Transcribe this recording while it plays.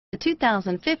The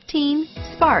 2015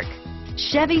 Spark.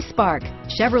 Chevy Spark,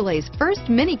 Chevrolet's first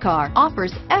mini car,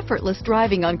 offers effortless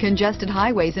driving on congested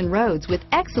highways and roads with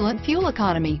excellent fuel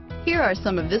economy. Here are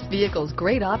some of this vehicle's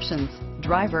great options: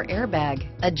 driver airbag,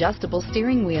 adjustable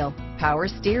steering wheel, power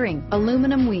steering,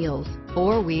 aluminum wheels,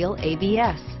 four-wheel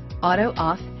ABS,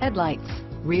 auto-off headlights,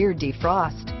 rear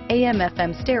defrost,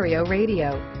 AM/FM stereo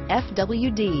radio,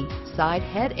 FWD, side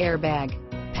head airbag,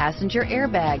 passenger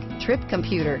airbag, trip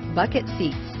computer, bucket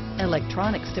seats,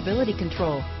 electronic stability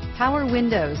control, power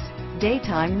windows,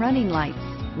 daytime running lights,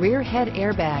 rear head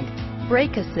airbag,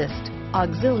 brake assist,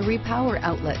 auxiliary power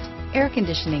outlet, air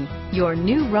conditioning. Your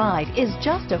new ride is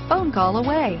just a phone call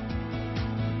away.